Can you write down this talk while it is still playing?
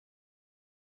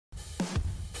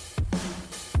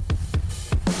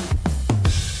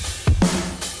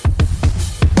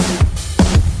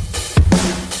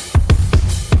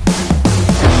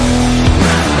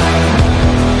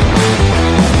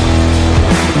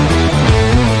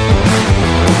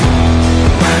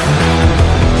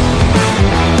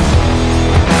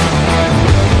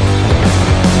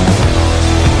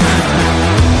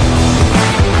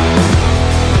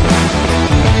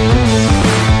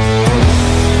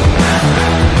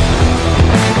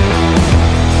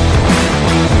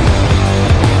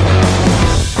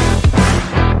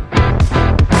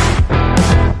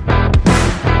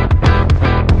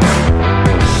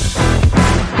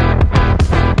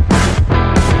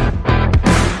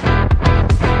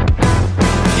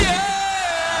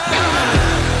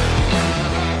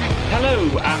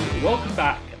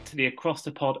the Across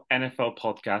the Pod NFL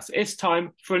podcast. It's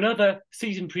time for another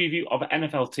season preview of an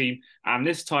NFL team, and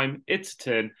this time it's a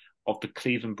turn of the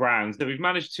Cleveland Browns. That we've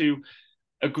managed to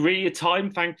agree a time.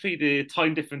 Thankfully, the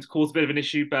time difference caused a bit of an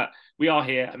issue, but we are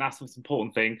here, and that's the most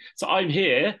important thing. So I'm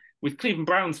here with Cleveland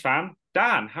Browns fan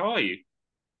Dan. How are you?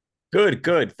 Good,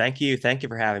 good. Thank you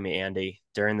for having me, Andy.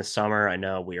 During the summer, I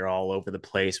know we are all over the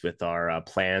place with our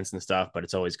plans and stuff, but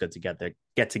it's always good to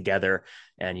get together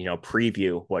and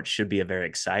preview what should be a very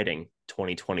exciting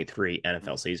 2023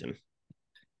 NFL season.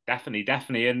 Definitely,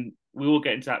 definitely, and we will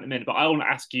get into that in a minute. But I want to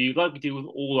ask you, like we do with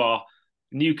all our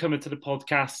newcomer to the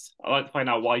podcast, I like to find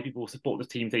out why people support the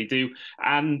teams they do.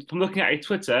 And from looking at your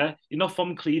Twitter, you're not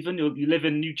from Cleveland; you live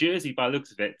in New Jersey by the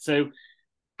looks of it. So,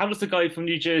 how does the guy from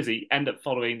New Jersey end up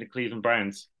following the Cleveland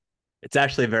Browns? It's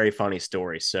actually a very funny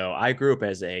story. So I grew up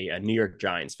as a New York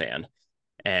Giants fan,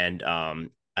 and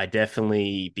I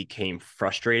definitely became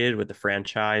frustrated with the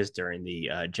franchise during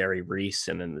the Jerry Reese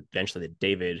and then eventually the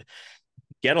David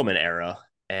Gettleman era.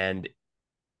 And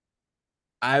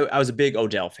I was a big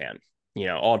Odell fan.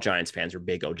 All Giants fans were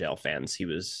big Odell fans. He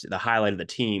was the highlight of the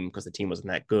team because the team wasn't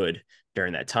that good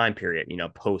during that time period,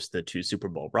 post the two Super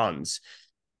Bowl runs.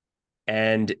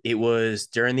 And it was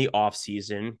during the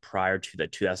offseason prior to the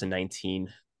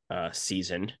 2019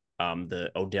 season.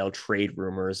 The Odell trade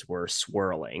rumors were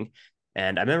swirling.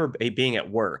 And I remember being at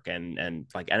work and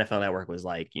like NFL Network was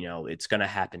like, it's going to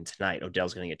happen tonight.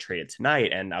 Odell's going to get traded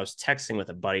tonight. And I was texting with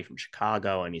a buddy from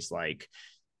Chicago and he's like,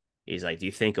 do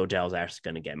you think Odell's actually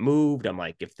going to get moved? I'm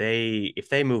like, if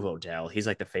they move Odell, he's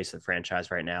like the face of the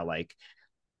franchise right now. Like,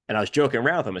 and I was joking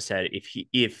around with him. I said,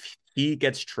 if he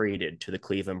gets traded to the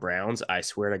Cleveland Browns, I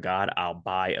swear to God, I'll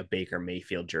buy a Baker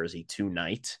Mayfield jersey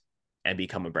tonight and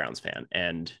become a Browns fan.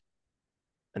 And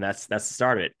that's the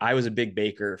start of it. I was a big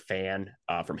Baker fan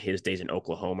from his days in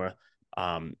Oklahoma.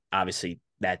 Obviously,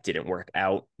 that didn't work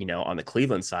out, on the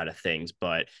Cleveland side of things,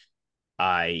 but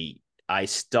I I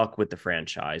stuck with the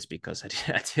franchise because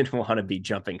I didn't want to be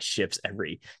jumping ships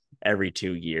every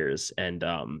 2 years. And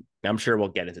I'm sure we'll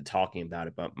get into talking about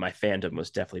it, but my fandom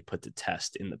was definitely put to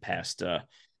test in the past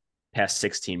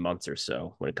 16 months or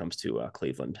so when it comes to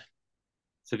Cleveland.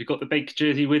 So if you've got the Baker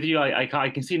jersey with you, I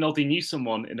can see Noddy knew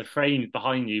someone in the frame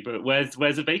behind you, but where's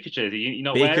the Baker jersey? You're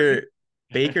not wearing Baker it?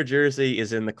 Baker jersey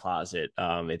is in the closet.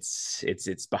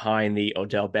 It's behind the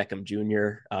Odell Beckham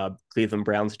Jr. Cleveland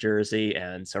Browns jersey,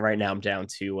 and so right now I'm down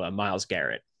to Myles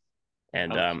Garrett.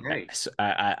 And Okay.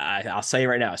 I'll say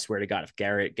right now, I swear to God, if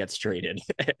Garrett gets traded,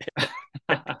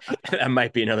 that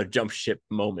might be another jump ship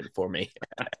moment for me.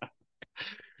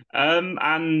 And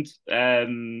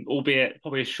albeit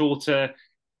probably a shorter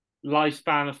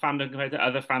lifespan of fandom compared to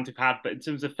other fans we've had, but in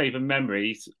terms of favourite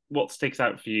memories, what sticks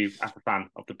out for you as a fan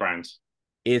of the Browns?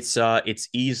 It's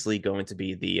easily going to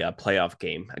be the playoff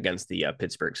game against the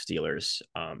Pittsburgh Steelers.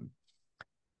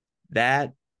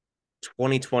 That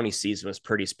 2020 season was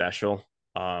pretty special.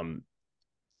 Um,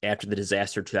 After the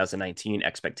disaster of 2019,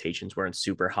 expectations weren't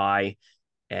super high,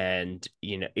 and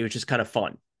it was just kind of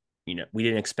fun. We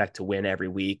didn't expect to win every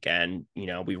week, and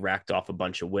we racked off a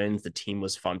bunch of wins. The team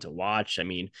was fun to watch. I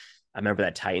mean, I remember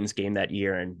that Titans game that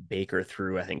year, and Baker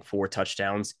threw, I think, 4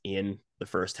 touchdowns in the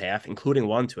first half, including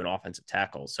one to an offensive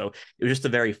tackle. So it was just a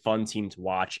very fun team to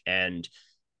watch, and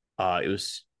it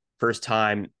was first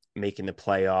time making the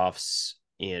playoffs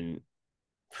in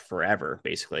forever,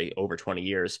 basically over 20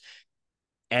 years.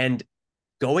 And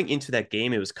going into that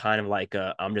game, it was kind of like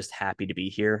I'm just happy to be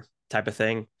here type of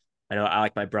thing. I know I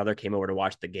like my brother came over to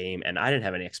watch the game and I didn't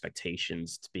have any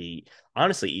expectations to be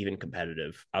honestly even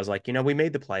competitive. I was like, we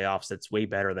made the playoffs. That's way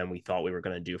better than we thought we were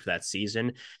going to do for that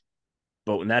season.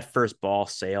 But when that first ball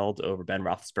sailed over Ben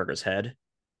Roethlisberger's head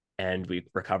and we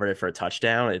recovered it for a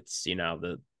touchdown, it's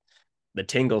the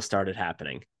tingle started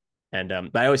happening. And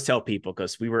but I always tell people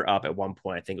because we were up at one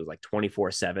point, I think it was like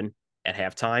 24-7 at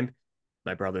halftime.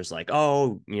 My brother's like,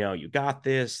 oh, you got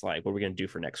this. Like, what are we going to do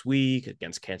for next week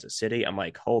against Kansas City? I'm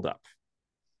like, hold up.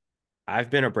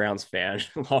 I've been a Browns fan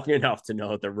long enough to know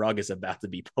that the rug is about to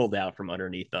be pulled out from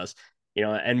underneath us.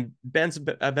 And Ben's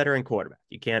a veteran quarterback.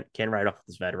 You can't write off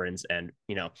his veterans. And,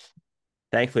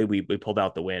 thankfully we pulled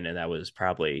out the win. And that was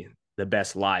probably the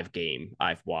best live game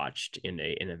I've watched in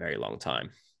a very long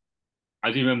time.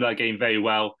 I do remember that game very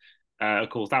well. Of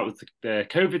course, that was the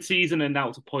COVID season, and that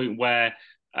was a point where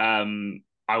I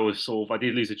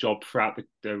did lose a job throughout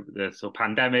the sort of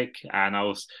pandemic, and I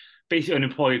was basically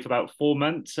unemployed for about 4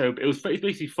 months. So it was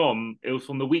from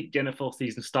the week the NFL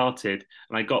season started,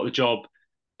 and I got the job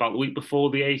about the week before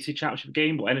the AFC Championship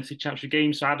game or NFC Championship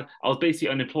game. So I was basically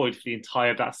unemployed for the entire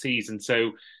of that season.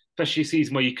 So especially a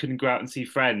season where you couldn't go out and see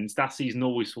friends, that season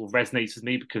always sort of resonates with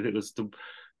me because it was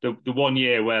the one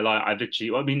year where like I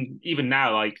literally, I mean, even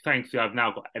now, like thankfully I've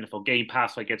now got NFL Game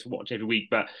Pass, so I get to watch every week.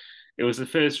 But it was the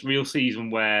first real season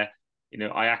where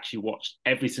I actually watched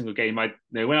every single game.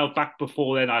 When I was back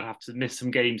before then, I'd have to miss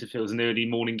some games if it was an early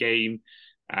morning game,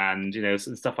 and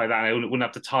and stuff like that. I wouldn't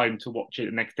have the time to watch it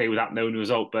the next day without knowing the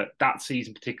result. But that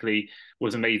season particularly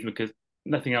was amazing because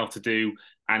nothing else to do,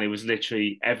 and it was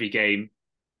literally every game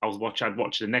I'd watch it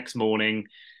the next morning,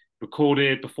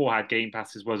 recorded before I had Game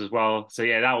Passes was as well. So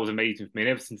yeah, that was amazing for me.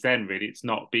 And ever since then, really, it's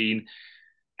not been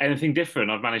anything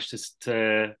different. I've managed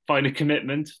to find a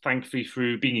commitment, thankfully,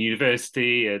 through being in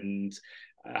university and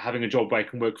having a job where I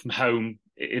can work from home.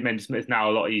 It meant it's now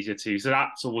a lot easier too. So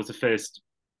that's always the first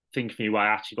thing for me where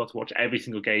I actually got to watch every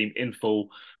single game in full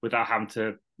without having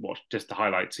to watch just the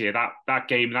highlights. So yeah, that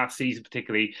game, that season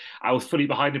particularly, I was fully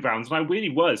behind the Browns, and I really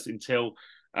was until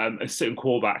a certain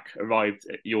quarterback arrived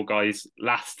at your guys'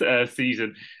 last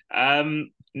season.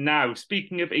 Now,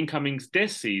 speaking of incomings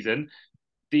this season,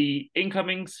 the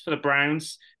incomings for the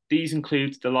Browns, these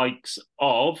include the likes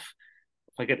of,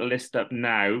 if I get the list up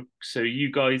now, so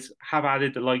you guys have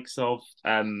added the likes of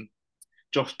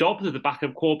Josh Dobbs as the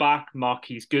backup quarterback,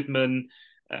 Marquise Goodman,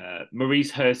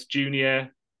 Maurice Hurst Jr.,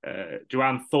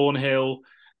 Joanne Thornhill,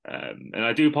 and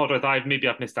I do apologize,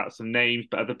 I've missed out some names,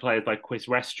 but other players like Chris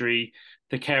Restry,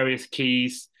 Thacarius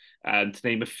Keys, to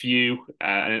name a few.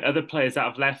 And other players that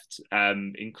have left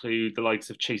include the likes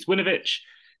of Chase Winovich,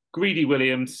 Greedy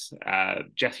Williams,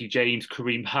 Jesse James,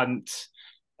 Kareem Hunt,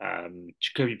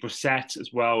 Jacoby Brissett as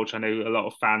well, which I know a lot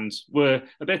of fans were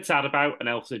a bit sad about, and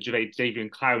also Jadeveon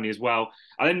Clowney as well.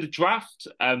 And then the draft,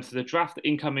 so the draft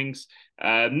incomings,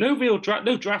 no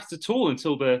drafts at all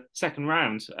until the second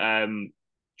round.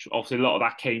 Obviously, a lot of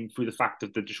that came through the fact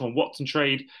of the Deshaun Watson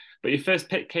trade. But your first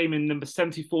pick came in number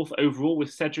 74th overall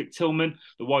with Cedric Tillman,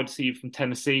 the wide receiver from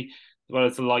Tennessee, as well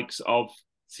as the likes of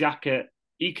Siaka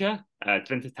Ika,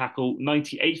 defensive tackle,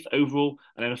 98th overall,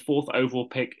 and then a fourth overall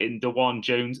pick in Dewan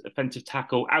Jones, offensive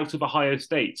tackle out of Ohio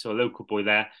State, so a local boy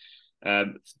there,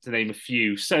 to name a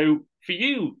few. So for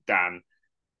you, Dan,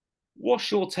 what's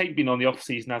your take been on the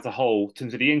offseason as a whole in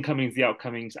terms of the incomings, the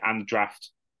outcomings, and the draft?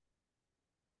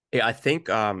 Yeah, I think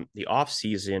the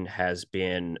offseason has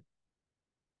been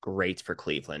great for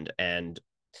Cleveland. And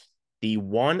the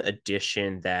one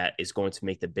addition that is going to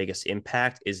make the biggest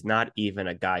impact is not even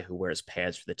a guy who wears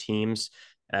pads for the teams.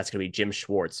 And that's going to be Jim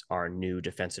Schwartz, our new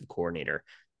defensive coordinator.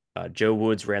 Joe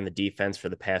Woods ran the defense for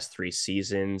the past 3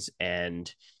 seasons.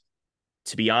 And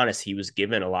to be honest, he was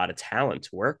given a lot of talent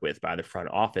to work with by the front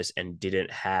office and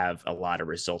didn't have a lot of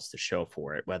results to show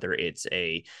for it, whether it's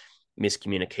a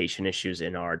miscommunication issues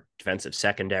in our defensive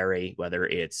secondary, whether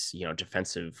it's,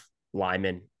 defensive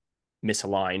linemen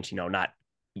misaligned, not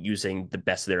using the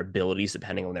best of their abilities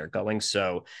depending on where they're going.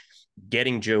 So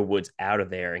getting Joe Woods out of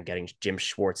there and getting Jim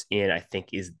Schwartz in, I think,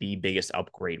 is the biggest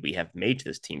upgrade we have made to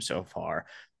this team so far.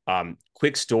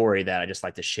 Quick story that I just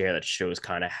like to share that shows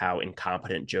kind of how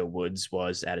incompetent Joe Woods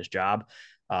was at his job.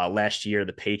 Last year,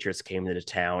 the Patriots came into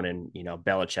town, and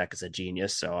Belichick is a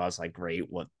genius. So I was like, great,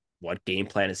 what game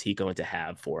plan is he going to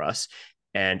have for us?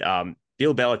 And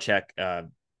Bill Belichick,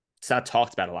 it's not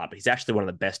talked about a lot, but he's actually one of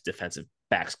the best defensive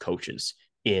backs coaches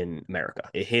in America.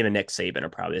 Him and Nick Saban are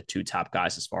probably the 2 top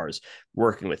guys as far as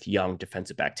working with young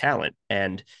defensive back talent.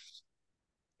 And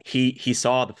he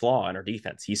saw the flaw in our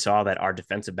defense. He saw that our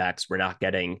defensive backs were not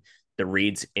getting the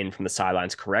reads in from the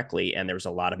sidelines correctly, and there was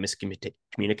a lot of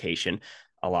miscommunication,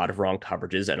 a lot of wrong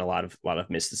coverages, and a lot of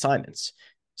missed assignments.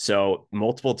 So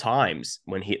multiple times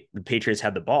when the Patriots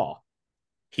had the ball,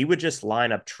 he would just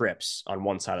line up trips on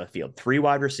one side of the field, 3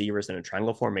 wide receivers in a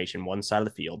triangle formation, one side of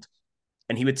the field.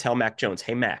 And he would tell Mac Jones,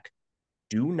 hey, Mac,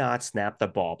 do not snap the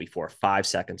ball before 5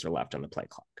 seconds are left on the play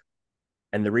clock.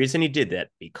 And the reason he did that,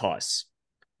 because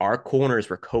our corners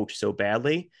were coached so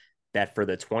badly that for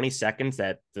the 20 seconds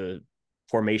that the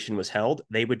formation was held,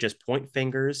 they would just point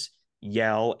fingers,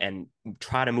 yell, and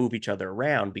try to move each other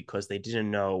around because they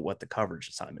didn't know what the coverage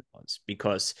assignment was,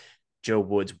 because Joe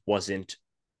Woods wasn't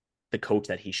the coach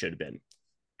that he should have been.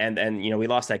 And we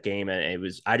lost that game, and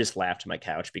I just laughed to my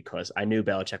couch because I knew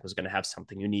Belichick was going to have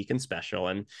something unique and special,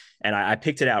 and I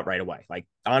picked it out right away. Like,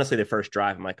 honestly, the first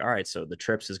drive, I'm like, all right, so the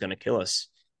trips is going to kill us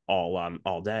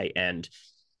all day. And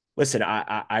listen,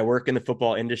 I work in the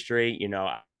football industry.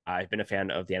 I've been a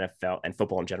fan of the NFL and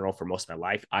football in general for most of my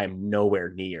life. I am nowhere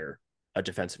near a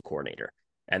defensive coordinator,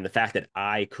 and the fact that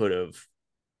I could have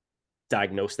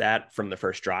diagnosed that from the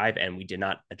first drive and we did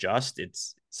not adjust,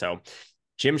 so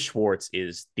Jim Schwartz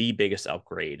is the biggest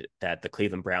upgrade that the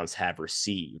Cleveland Browns have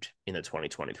received in the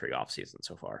 2023 offseason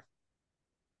so far.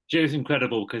 It's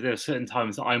incredible because there are certain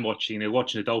times that I'm watching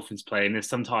the Dolphins play, and there's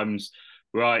sometimes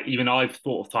Right. Even I've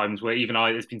thought of times where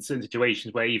there's been certain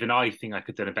situations where even I think I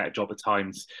could have done a better job at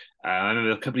times. I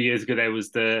remember a couple of years ago, there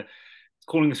was the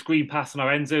calling a screen pass in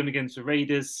our end zone against the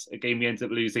Raiders, a game we ended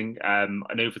up losing an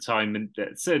overtime. And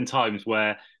at certain times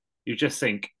where you just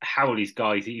think, how are these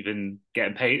guys even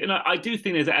getting paid? And I do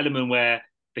think there's an element where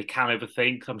they can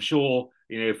overthink. I'm sure,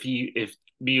 if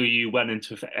me or you went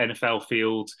into an NFL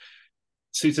field,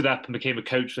 suited up and became a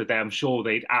coach for the day, I'm sure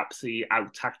they'd absolutely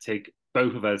out tactic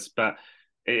both of us. But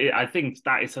I think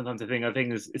that is sometimes the thing. I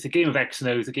think it's a game of X and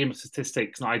O's, a game of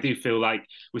statistics, and I do feel like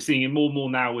we're seeing it more and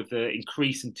more now with the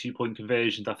increase in 2 point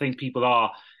conversions. I think people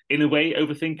are, in a way,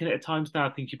 overthinking it at times now. I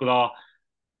think people are.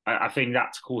 I think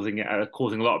that's causing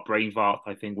a lot of brain fart.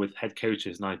 I think with head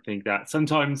coaches, and I think that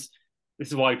sometimes this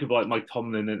is why people like Mike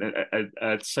Tomlin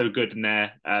are so good in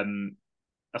there.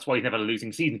 That's why he's never had a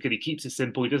losing season, because he keeps it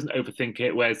simple. He doesn't overthink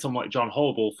it. Whereas someone like John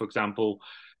Harbaugh, for example,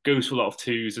 goes for a lot of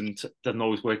twos and doesn't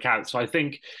always work out. So I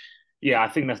think, yeah, I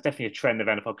think that's definitely a trend of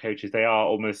NFL coaches. They are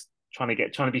almost trying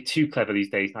to be too clever these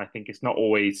days, and I think it's not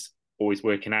always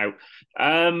working out.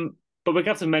 But we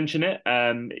have to mention it.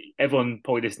 Everyone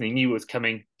probably listening knew it was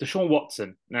coming. Deshaun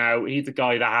Watson. Now he's a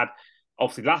guy that had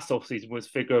obviously last offseason was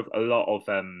figure of a lot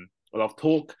of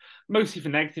talk, mostly for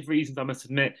negative reasons, I must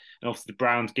admit. And obviously the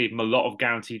Browns gave him a lot of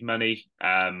guaranteed money.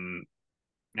 And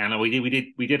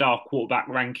we did our quarterback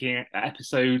ranking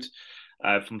episode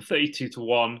from 32 to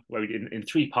 1, where we did in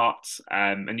three parts.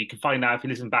 And you can find out if you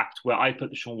listen back to where I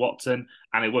put Deshaun Watson,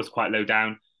 and it was quite low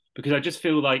down, because I just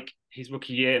feel like his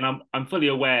rookie year, and I'm fully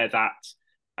aware that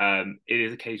it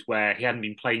is a case where he hadn't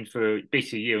been playing for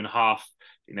basically a year and a half,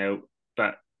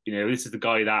 but this is the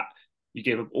guy that you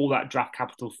gave up all that draft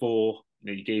capital for.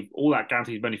 You gave all that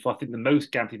guaranteed money for. I think the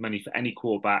most guaranteed money for any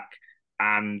quarterback,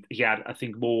 and he had, I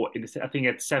think, more. I think he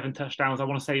had 7 touchdowns. I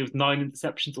want to say it was 9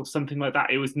 interceptions or something like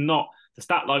that. It was not, the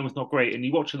stat line was not great, and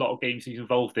you watch a lot of games he's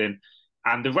involved in,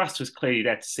 and the rest was clearly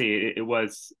there to see. It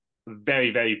was a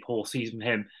very, very poor season for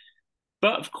him.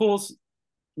 But of course,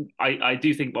 I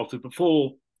do think obviously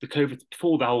before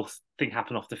the whole thing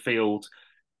happened off the field,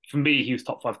 for me, he was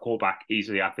top five quarterback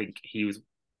easily. I think he was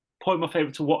probably my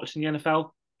favorite to watch in the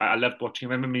NFL. I loved watching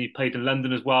him. I remember he played in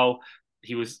London as well.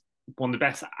 He was one of the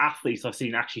best athletes I've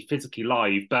seen actually physically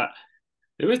live. But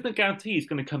there isn't a guarantee he's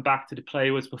going to come back to the player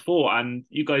he was before. And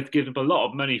you guys give him a lot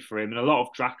of money for him and a lot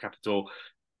of draft capital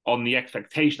on the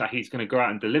expectation that he's going to go out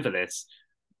and deliver this.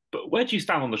 But where do you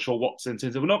stand on the Deshaun Watson?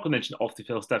 Since we're not going to mention off the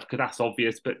field stuff because that's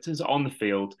obvious, but since on the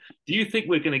field, do you think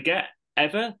we're going to get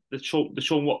ever the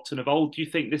Deshaun Watson of old? Do you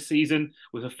think this season,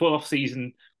 with a full off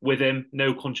season with him,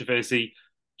 no controversy,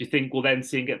 do you think we'll then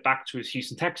see him get back to his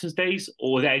Houston Texans days,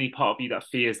 or is there any part of you that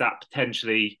fears that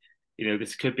potentially,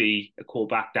 this could be a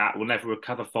quarterback that will never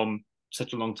recover from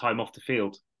such a long time off the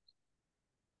field?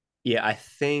 Yeah, I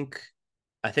think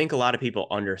a lot of people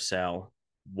undersell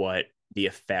what the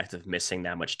effect of missing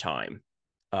that much time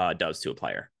does to a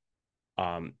player.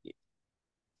 Um,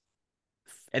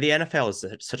 and the NFL is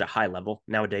such a high level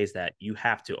nowadays that you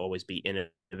have to always be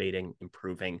innovating,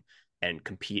 improving, and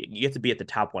compete. You have to be at the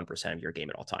top 1% of your game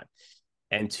at all time.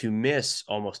 And to miss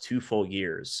almost 2 full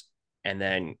years and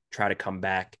then try to come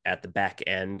back at the back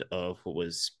end of what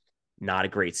was not a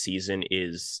great season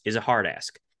is a hard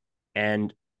ask.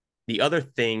 And the other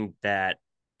thing that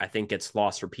I think gets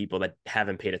lost for people that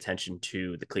haven't paid attention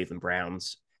to the Cleveland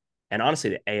Browns and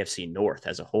honestly the AFC North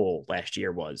as a whole last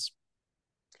year was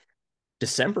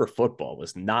December football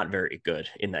was not very good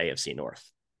in the AFC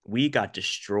North. We got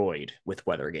destroyed with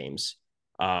weather games.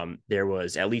 There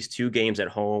was at least 2 games at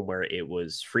home where it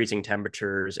was freezing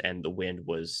temperatures and the wind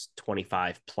was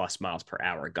 25 plus miles per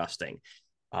hour gusting.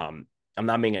 I'm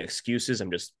not making excuses.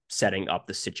 I'm just setting up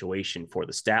the situation for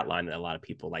the stat line that a lot of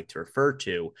people like to refer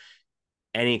to.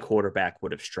 Any quarterback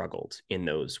would have struggled in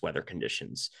those weather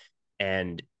conditions.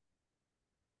 And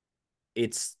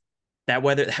it's that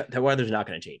weather's not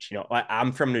going to change.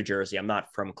 I'm from New Jersey. I'm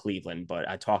not from Cleveland, but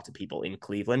I talk to people in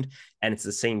Cleveland, and it's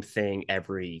the same thing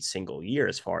every single year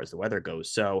as far as the weather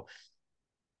goes. So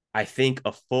I think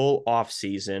a full off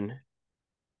season,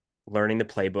 learning the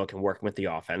playbook and working with the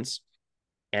offense,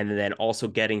 and then also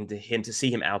getting to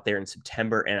see him out there in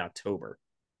September and October,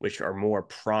 which are more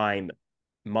prime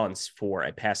months for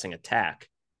a passing attack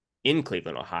in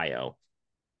Cleveland, Ohio,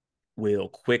 will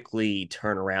quickly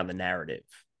turn around the narrative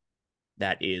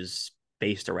that is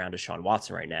based around Deshaun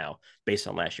Watson right now, based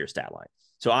on last year's stat line.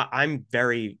 So I'm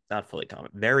very, not fully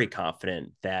confident, very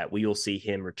confident that we will see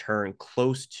him return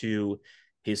close to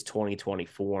his 2020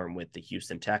 form with the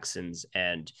Houston Texans.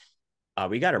 And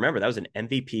we got to remember that was an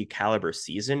MVP caliber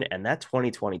season, and that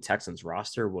 2020 Texans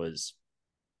roster was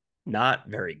not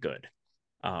very good.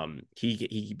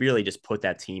 He really just put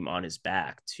that team on his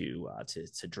back to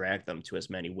drag them to as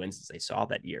many wins as they saw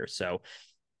that year. So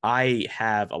I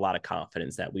have a lot of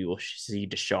confidence that we will see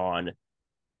Deshaun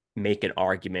make an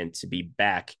argument to be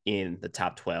back in the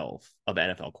top 12 of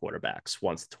NFL quarterbacks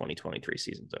once the 2023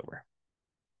 season's over.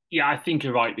 Yeah, I think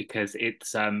you're right because it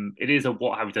is a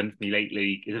what have you done for me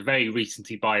lately. It's a very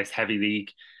recency bias heavy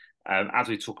league, as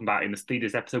we were talking about in the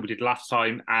Steelers episode we did last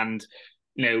time, and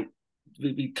you know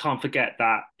we can't forget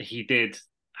that he did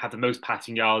have the most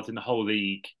passing yards in the whole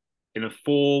league in a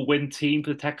 4-win team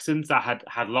for the Texans that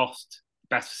had lost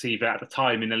best receiver at the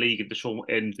time in the league in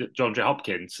DeAndre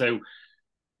Hopkins. So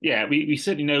yeah, we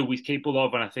certainly know he's capable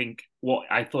of, and I think what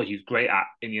I thought he was great at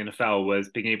in the NFL was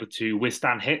being able to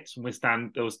withstand hits and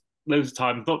withstand those loads of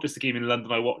times, not just the game in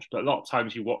London I watched, but a lot of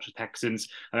times you watch the Texans.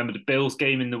 I remember the Bills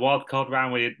game in the wild card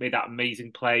round where he made that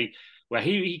amazing play where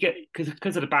he get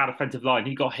because of the bad offensive line,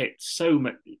 he got hit so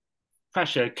much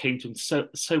pressure came to him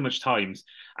so much times,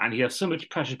 and he has so much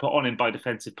pressure put on him by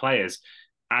defensive players,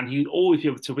 and he'll always be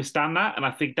able to withstand that. And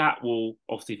I think that will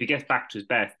obviously, if he gets back to his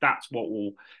best, that's what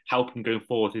will help him going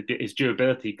forward. His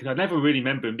durability, because I never really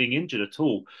remember him being injured at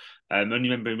all. Only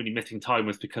remember him really missing time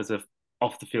was because of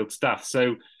off the field stuff.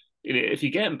 So if you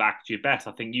get him back to your best,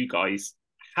 I think you guys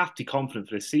have to be confident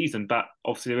for this season. But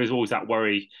obviously, there is always that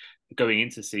worry going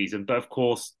into the season. But of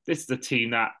course, this is a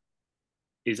team that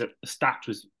is stacked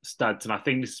with studs, and I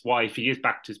think this is why if he is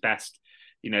back to his best,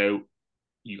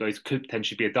 you guys could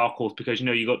potentially be a dark horse because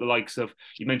you got the likes of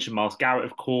you mentioned Myles Garrett,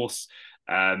 of course,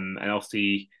 and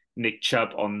obviously Nick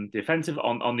Chubb on the offensive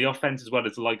on the offense, as well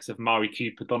as the likes of Mari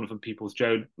Cooper, Donovan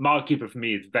Peoples-Jones. Mari Cooper for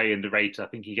me is very underrated. I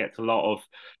think he gets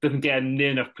doesn't get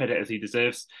near enough credit as he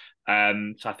deserves. So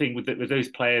I think with those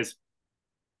players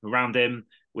around him,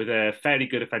 with a fairly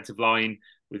good offensive line,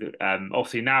 with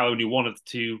obviously now only one of the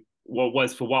two, what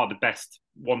was for a while the best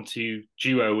 1-2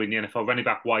 duo in the NFL running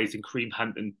back wise in Kareem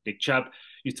Hunt and Nick Chubb.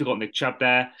 You still got Nick Chubb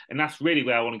there, and that's really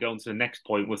where I want to go on to the next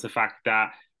point, was the fact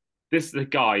that this is a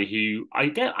guy who I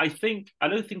don't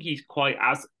think he's quite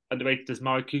as underrated as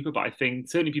Mari Cooper, but I think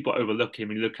certainly people overlook him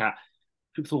and look at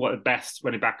people talk about the best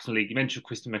running backs in the league. You mentioned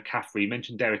Christian McCaffrey, you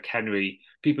mentioned Derrick Henry,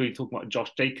 people who talk about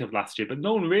Josh Jacobs last year, but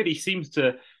no one really seems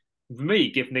to, for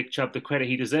me, give Nick Chubb the credit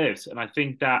he deserves. And I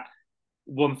think that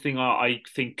one thing I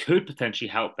think could potentially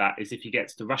help that is if he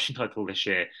gets the rushing title this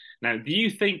year. Now, do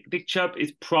you think Nick Chubb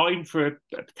is primed for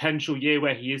a potential year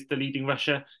where he is the leading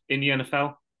rusher in the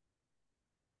NFL?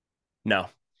 No.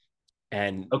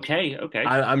 And Okay.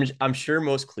 I'm sure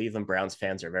most Cleveland Browns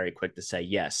fans are very quick to say,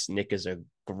 yes, Nick is a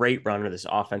great runner. This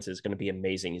offense is going to be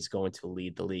amazing. He's going to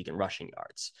lead the league in rushing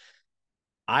yards.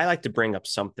 I like to bring up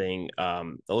something a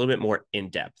little bit more in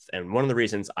depth. And one of the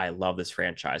reasons I love this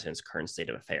franchise and its current state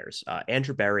of affairs,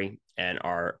 Andrew Berry and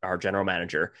our general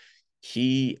manager,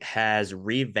 he has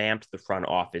revamped the front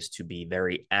office to be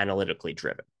very analytically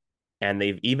driven. And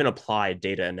they've even applied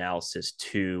data analysis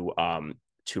to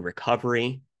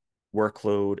recovery,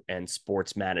 workload, and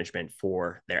sports management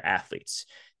for their athletes.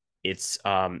 It's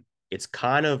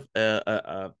kind of I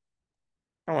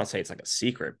don't want to say it's like a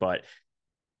secret, but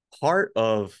part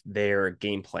of their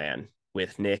game plan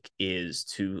with Nick is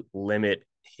to limit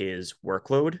his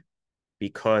workload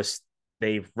because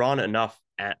they've run enough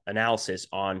analysis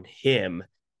on him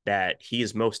that he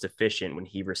is most efficient when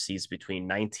he receives between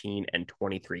 19 and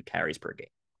 23 carries per game.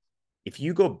 If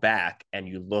you go back and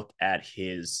you look at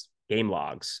his game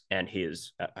logs and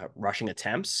his rushing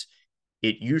attempts,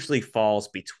 it usually falls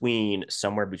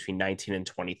somewhere between 19 and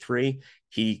 23.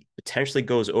 He potentially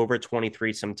goes over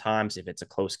 23 sometimes if it's a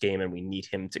close game and we need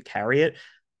him to carry it.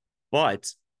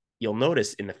 But you'll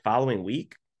notice in the following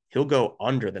week, he'll go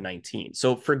under the 19.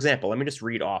 So, for example, let me just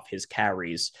read off his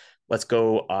carries. Let's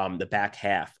go the back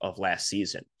half of last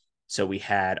season. So we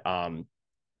had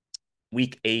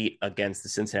week 8 against the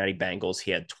Cincinnati Bengals. He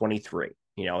had 23.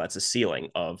 That's a ceiling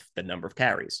of the number of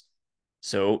carries.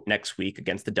 So next week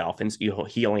against the Dolphins,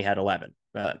 he only had 11.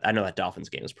 I know that Dolphins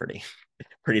game was pretty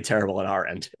terrible on our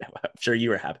end. I'm sure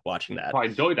you were happy watching that. I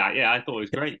enjoyed that. Yeah, I thought it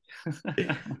was great.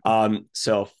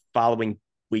 So following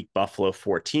week, Buffalo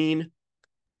 14.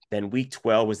 Then week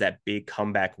 12 was that big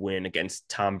comeback win against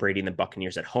Tom Brady and the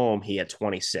Buccaneers at home. He had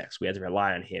 26. We had to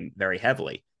rely on him very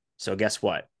heavily. So guess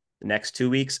what? The next 2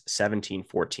 weeks,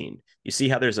 17-14. You see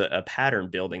how there's a pattern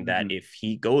building that if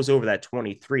he goes over that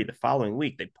 23 the following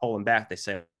week, they pull him back. They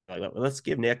say, let's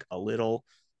give Nick a little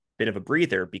bit of a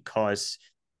breather because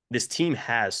this team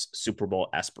has Super Bowl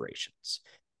aspirations.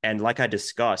 And like I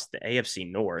discussed, the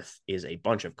AFC North is a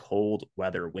bunch of cold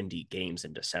weather, windy games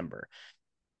in December.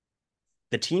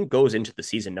 the team goes into the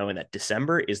season knowing that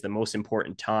December is the most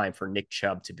important time for Nick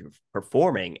Chubb to be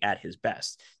performing at his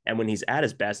best. And when he's at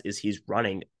his best is he's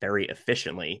running very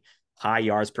efficiently, high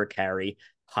yards per carry,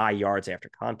 high yards after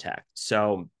contact.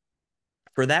 So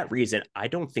for that reason, I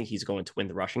don't think he's going to win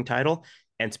the rushing title.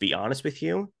 And to be honest with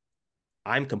you,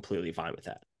 I'm completely fine with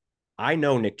that. I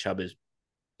know Nick Chubb is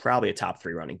probably a top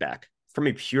 3 running back from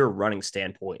a pure running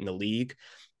standpoint in the league,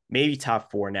 maybe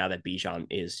top 4 now that Bijan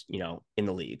is, in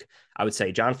the league. I would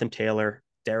say Jonathan Taylor,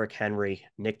 Derrick Henry,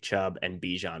 Nick Chubb, and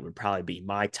Bijan would probably be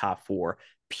my top 4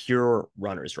 pure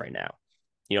runners right now.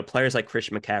 Players like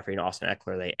Christian McCaffrey and Austin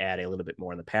Eckler, they add a little bit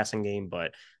more in the passing game,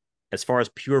 but as far as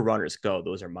pure runners go,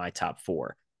 those are my top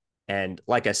 4. And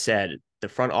like I said, the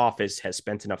front office has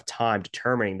spent enough time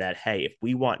determining that, hey, if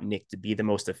we want Nick to be the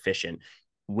most efficient,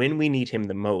 when we need him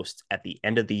the most at the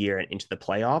end of the year and into the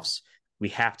playoffs, we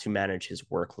have to manage his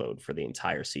workload for the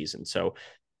entire season. So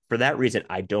for that reason,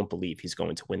 I don't believe he's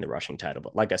going to win the rushing title.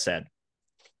 But like I said,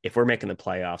 if we're making the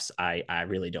playoffs, I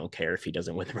really don't care if he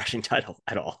doesn't win the rushing title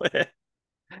at all.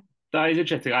 That is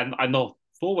interesting. I'm not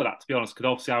for with that, to be honest, because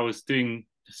obviously I was doing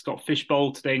Scott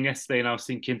Fishbowl today and yesterday, and I was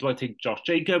thinking, do I take Josh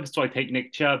Jacobs? Do I take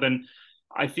Nick Chubb? And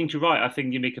I think you're right. I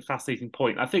think you make a fascinating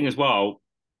point. I think as well,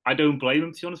 I don't blame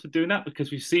him, to be honest, for doing that, because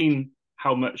we've seen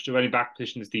how much the running back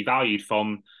position is devalued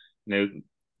from, the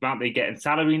amount they get in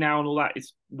salary now and all that.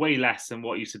 It's way less than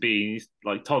what it used to be. He's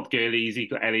like Todd Gurley,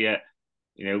 Ezekiel Elliott,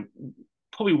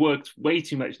 probably worked way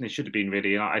too much than they should have been,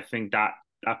 really. And I think that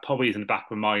probably is in the back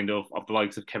of the mind of the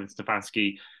likes of Kevin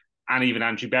Stefanski and even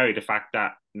Andrew Berry, the fact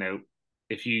that,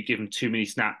 if you give him too many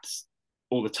snaps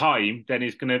all the time, then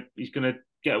he's gonna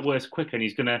get worse quicker and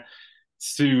he's gonna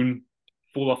soon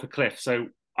fall off a cliff. So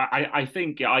I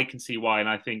think I can see why, and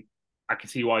I think I can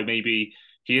see why maybe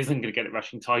he isn't going to get a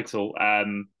rushing title.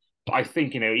 But I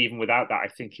think, even without that, I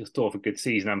think he'll still have a good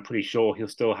season. I'm pretty sure he'll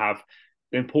still have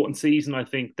an important season. I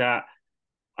think that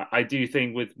I do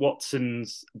think with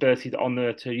Watson's ability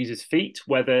to use his feet,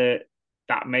 whether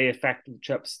that may affect Nick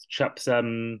Chubb's sort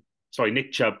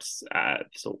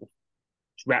of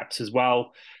reps as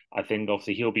well. I think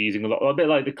obviously he'll be using a bit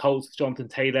like the Colts, Jonathan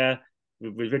Taylor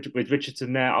with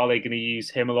Richardson there. Are they going to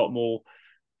use him a lot more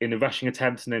in the rushing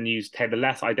attempts and then use Taylor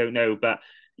less? I don't know, but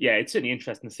yeah, it's certainly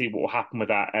interesting to see what will happen with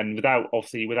that. And without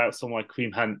someone like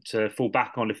Kareem Hunt to fall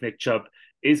back on if Nick Chubb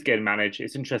is getting managed,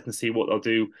 it's interesting to see what they'll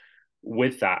do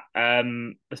with that.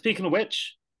 Speaking of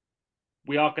which,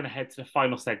 we are going to head to the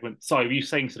final segment. Sorry, were you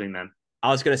saying something then? I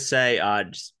was going to say,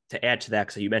 just to add to that,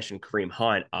 because you mentioned Kareem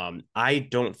Hunt, I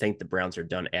don't think the Browns are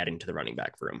done adding to the running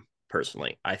back room,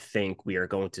 personally. I think we are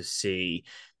going to see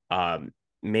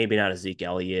maybe not a Zeke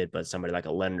Elliott, but somebody like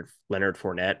a Leonard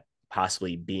Fournette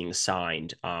possibly being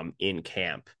signed in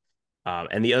camp.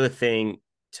 And the other thing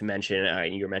to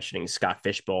mention, you're mentioning Scott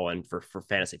Fishbowl, and for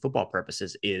fantasy football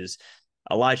purposes, is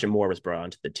Elijah Moore was brought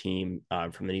onto the team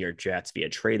from the New York Jets via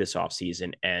trade this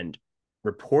offseason, and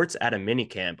reports at a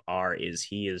minicamp is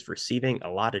he is receiving a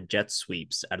lot of jet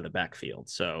sweeps out of the backfield.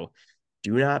 So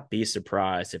do not be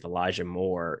surprised if Elijah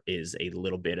Moore is a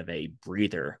little bit of a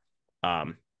breather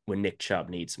when Nick Chubb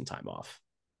needs some time off.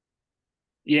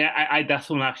 Yeah, I that's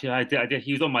one actually I did.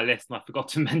 He was on my list and I forgot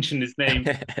to mention his name.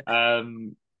 Yeah,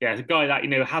 it's a guy that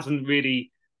hasn't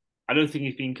really. I don't think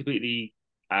he's been completely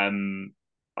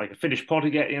like a finished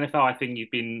product yet in the NFL. I think he's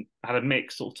had a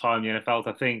mixed sort of time in the NFL.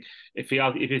 I think if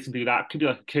he's something like that, it could be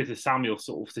like a Curtis Samuel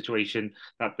sort of situation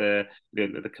that the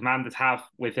Commanders have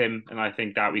with him, and I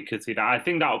think that we could see that. I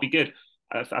think that will be good.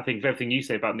 I think everything you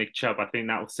say about Nick Chubb, I think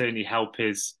that will certainly help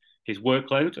his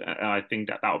workload, and I think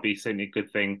that will be certainly a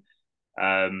good thing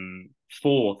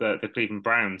for the Cleveland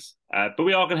Browns. But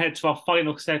we are going to head to our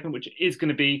final segment, which is going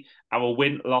to be our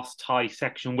win-loss-tie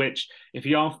section, which, if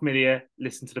you aren't familiar,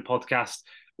 listen to the podcast.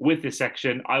 With this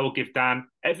section, I will give Dan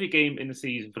every game in the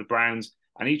season for the Browns,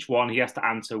 and each one he has to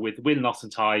answer with win, loss,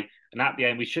 and tie. And at the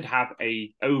end, we should have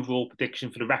a overall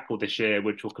prediction for the record this year,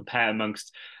 which will compare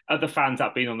amongst other fans that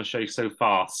have been on the show so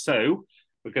far. So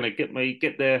we're going to get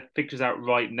the pictures out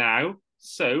right now.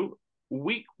 So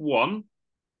week 1,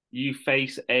 you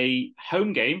face a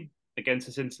home game against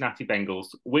the Cincinnati Bengals.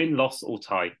 Win, loss, or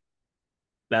tie?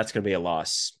 That's going to be a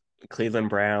loss. Cleveland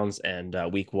Browns and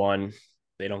week 1,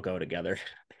 they don't go together.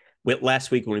 Last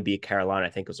week when we beat Carolina,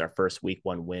 I think it was our first week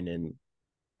 1 win in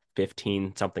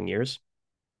 15 something years.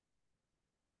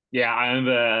 Yeah, I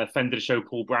remember a friend of the show,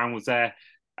 Paul Brown, was there.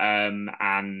 And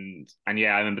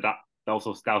yeah, I remember that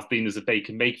also that was seen as a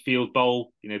Baker Mayfield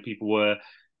Bowl. People were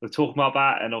talking about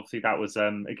that, and obviously that was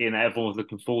again everyone was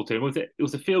looking forward to. It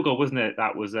was a field goal, wasn't it?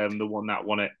 That was the one that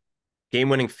won it.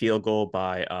 Game-winning field goal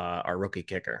by our rookie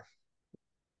kicker.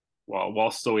 Well,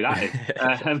 what story that is.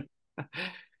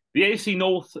 The AFC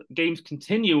North games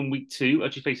continue in week 2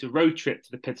 as you face a road trip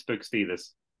to the Pittsburgh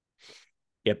Steelers.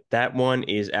 Yep, that one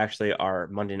is actually our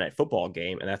Monday Night Football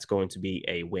game, and that's going to be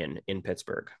a win in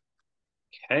Pittsburgh.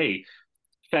 Okay,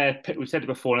 fair. We've said it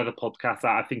before in other podcasts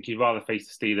that I think you'd rather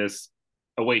face the Steelers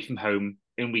away from home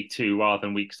in week 2 rather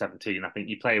than week 17. I think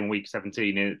you play in week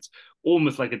 17 and it's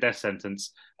almost like a death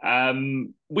sentence.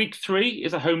 Week 3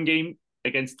 is a home game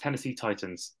against Tennessee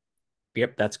Titans.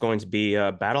 Yep, that's going to be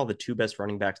a battle of the two best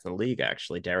running backs in the league,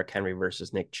 actually, Derrick Henry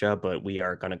versus Nick Chubb, but we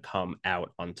are going to come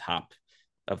out on top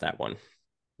of that one.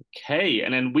 Okay,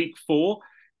 and then week 4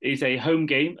 is a home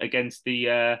game against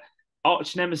the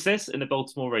arch nemesis in the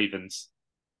Baltimore Ravens.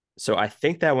 So I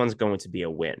think that one's going to be a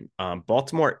win.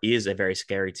 Baltimore is a very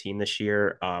scary team this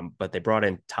year, but they brought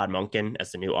in Todd Monken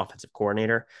as the new offensive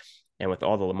coordinator. And with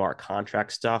all the Lamar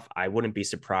contract stuff, I wouldn't be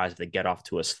surprised if they get off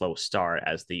to a slow start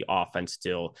as the offense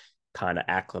still kind of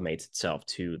acclimates itself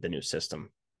to the new system.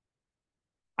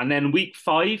 And then week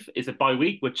 5 is a bye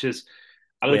week, which is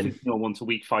I don't Win. think anyone wants a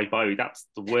week 5 bye week. That's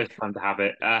the worst time to have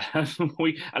it. And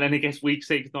then I guess week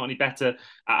 6 not any better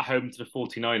at home to the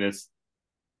 49ers.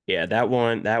 Yeah, that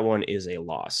one is a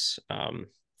loss.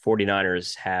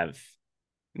 49ers have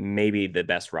maybe the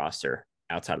best roster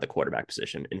outside of the quarterback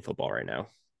position in football right now.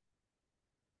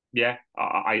 Yeah,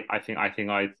 I think I'd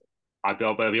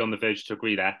be on the verge to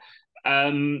agree there.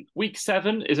 Week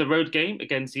 7 is a road game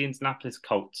against the Indianapolis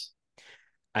Colts.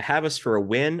 I have us for a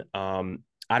win.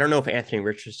 I don't know if Anthony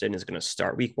Richardson is going to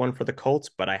start week 1 for the Colts,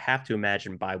 but I have to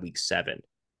imagine by week 7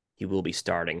 he will be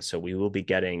starting. So we will be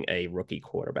getting a rookie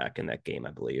quarterback in that game,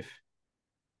 I believe.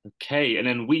 Okay, and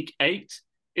then week 8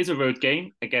 is a road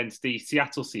game against the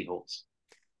Seattle Seahawks.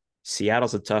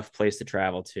 Seattle's a tough place to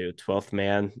travel to. 12th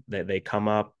man, they come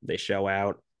up, they show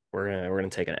out. We're gonna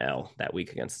take an L that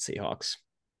week against the Seahawks.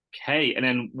 Okay, and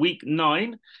then week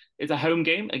 9 is a home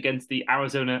game against the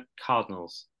Arizona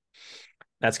Cardinals.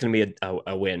 That's going to be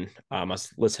a win. I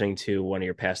was listening to one of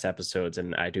your past episodes,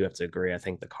 and I do have to agree. I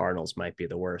think the Cardinals might be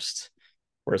the worst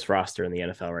roster in the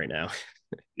NFL right now.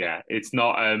 Yeah, it's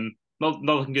not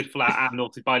looking good for that. And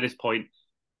also by this point,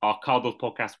 our Cardinals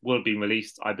podcast will have been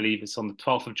released. I believe it's on the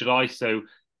 12th of July. So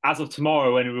as of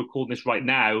tomorrow, when we're recording this right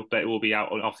now, but it will be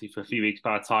out obviously for a few weeks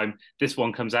by the time this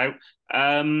one comes out.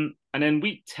 And then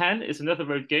week 10 is another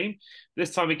road game,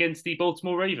 this time against the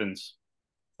Baltimore Ravens.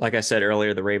 Like I said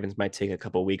earlier, the Ravens might take a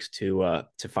couple weeks to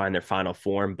find their final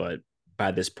form, but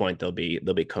by this point they'll be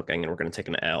cooking, and we're going to take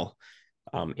an L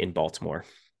in Baltimore.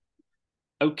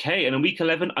 Okay, and in week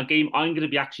 11, a game I'm going to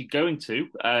be actually going to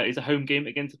is a home game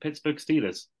against the Pittsburgh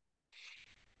Steelers.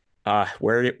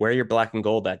 Wear your black and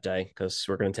gold that day because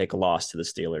we're going to take a loss to the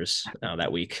Steelers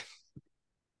that week.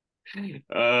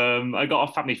 I got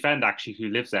a family friend actually who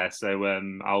lives there, so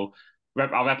I'll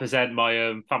represent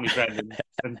my family friend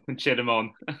and cheer them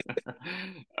on.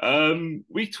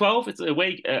 Week 12, it's a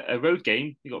road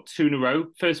game. You got 2 in a row.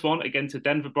 First one against the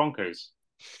Denver Broncos.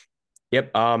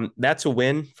 Yep. That's a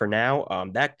win for now.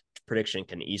 That prediction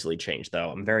can easily change, though.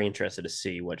 I'm very interested to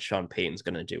see what Sean Payton's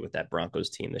going to do with that Broncos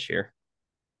team this year.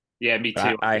 Yeah, me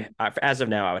too. As of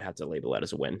now, I would have to label that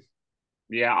as a win.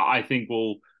 Yeah, I think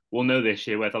we'll know this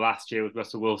year whether last year was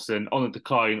Russell Wilson on a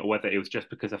decline or whether it was just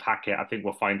because of Hackett. I think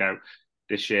we'll find out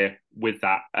this year with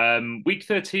that. Week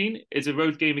 13 is a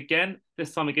road game again,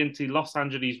 this time against the Los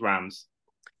Angeles Rams.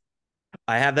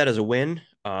 I have that as a win.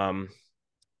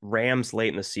 Rams late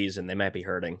in the season, they might be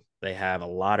hurting. They have a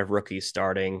lot of rookies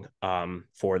starting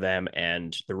for them,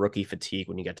 and the rookie fatigue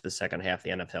when you get to the second half of the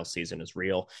NFL season is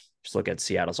real. Just look at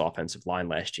Seattle's offensive line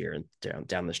last year and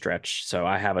down the stretch. So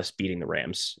I have us beating the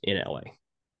Rams in LA.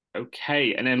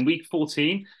 Okay, and then week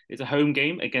 14 is a home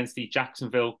game against the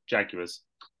Jacksonville Jaguars.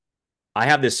 I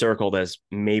have this circled as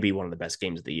maybe one of the best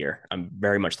games of the year. I'm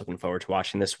very much looking forward to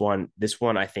watching this one. This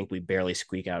one, I think we barely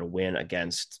squeak out a win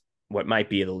against what might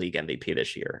be the league MVP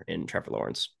this year in Trevor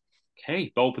Lawrence.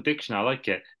 Okay, bold prediction. I like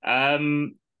it.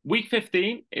 Week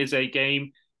 15 is a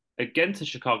game against the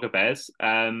Chicago Bears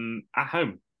at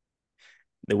home.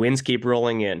 The wins keep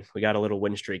rolling in. We got a little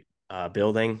win streak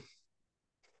building.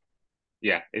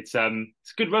 Yeah, it's a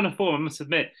good run of form, I must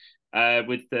admit.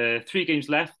 With the 3 games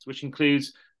left, which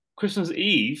includes Christmas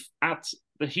Eve at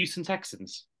the Houston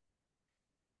Texans.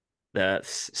 The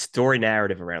story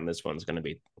narrative around this one's going to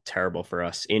be terrible for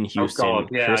us in Houston. Oh God,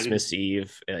 yeah, Christmas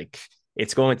Eve, like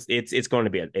it's going to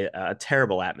be a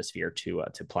terrible atmosphere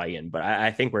to play in. But I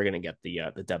think we're going to get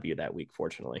the W that week,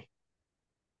 fortunately.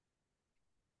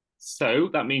 So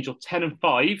that means you're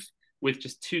 10-5 with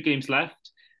just 2 games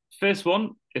left. First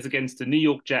one is against the New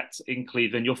York Jets in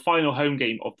Cleveland, your final home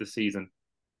game of the season.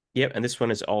 Yep, and this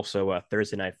one is also a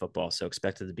Thursday night football, so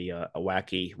expected to be a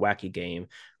wacky game.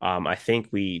 I think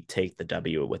we take the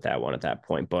W with that one at that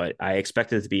point, but I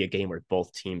expect it to be a game where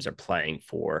both teams are playing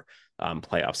for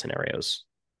playoff scenarios.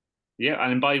 Yeah,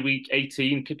 and by week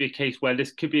 18 could be a case where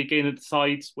this could be a game that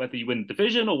decides whether you win the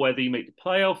division or whether you make the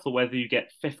playoffs or whether you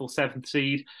get fifth or seventh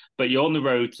seed, but you're on the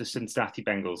road to the Cincinnati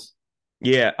Bengals.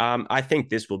 Yeah, I think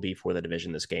this will be for the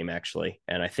division, this game, actually.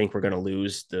 And I think we're going to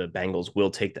lose. The Bengals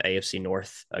will take the AFC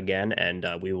North again, and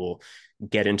we will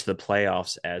get into the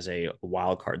playoffs as a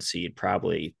wild card seed,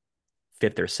 probably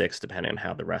fifth or sixth, depending on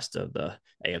how the rest of the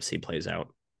AFC plays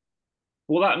out.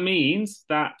 Well, that means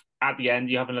that at the end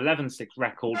you have an 11-6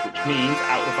 record, which means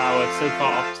out of our so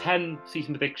far of 10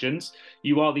 season predictions,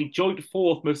 you are the joint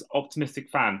fourth most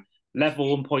optimistic fan,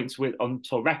 level on points with on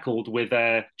to record with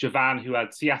Javan, who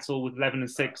had Seattle with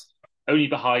 11-6, only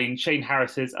behind Shane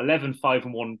Harris's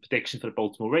 11-5-1 prediction for the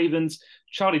Baltimore Ravens,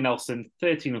 Charlie Nelson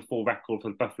 13-4 record for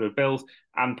the Buffalo Bills,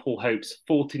 and Paul Hope's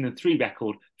 14-3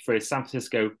 record for his San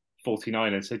Francisco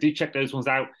 49ers. So do check those ones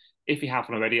out if you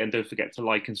haven't already, and don't forget to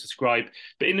like and subscribe.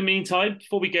 But in the meantime,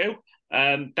 before we go,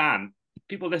 Dan,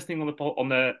 people listening on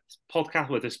the podcast,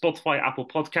 whether Spotify, Apple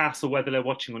Podcasts, or whether they're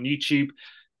watching on YouTube,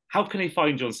 how can they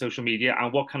find you on social media,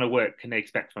 and what kind of work can they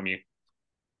expect from you?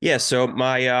 Yeah, so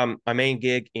my main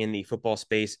gig in the football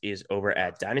space is over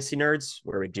at Dynasty Nerds,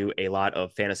 where we do a lot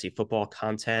of fantasy football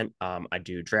content. I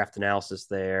do draft analysis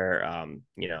there,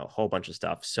 a whole bunch of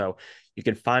stuff. So you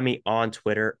can find me on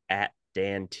Twitter at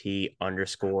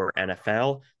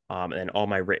DanT_NFL. And then all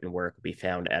my written work will be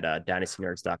found at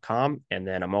dynastynerds.com. And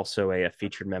then I'm also a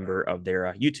featured member of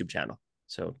their YouTube channel.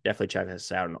 So definitely check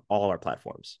us out on all our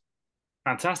platforms.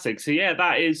 Fantastic. So yeah,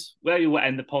 that is where we will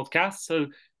end the podcast. So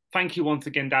thank you once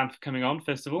again, Dan, for coming on,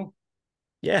 first of all.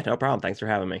 Yeah, no problem. Thanks for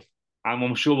having me. And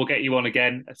I'm sure we'll get you on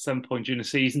again at some point during the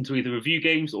season to either review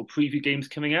games or preview games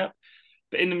coming up.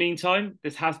 But in the meantime,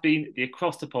 this has been the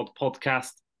Across the Pod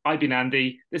podcast. I've been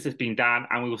Andy, this has been Dan,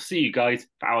 and we will see you guys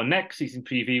for our next season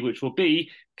preview, which will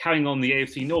be carrying on the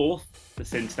AFC North, the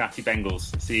Cincinnati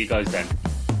Bengals. See you guys then.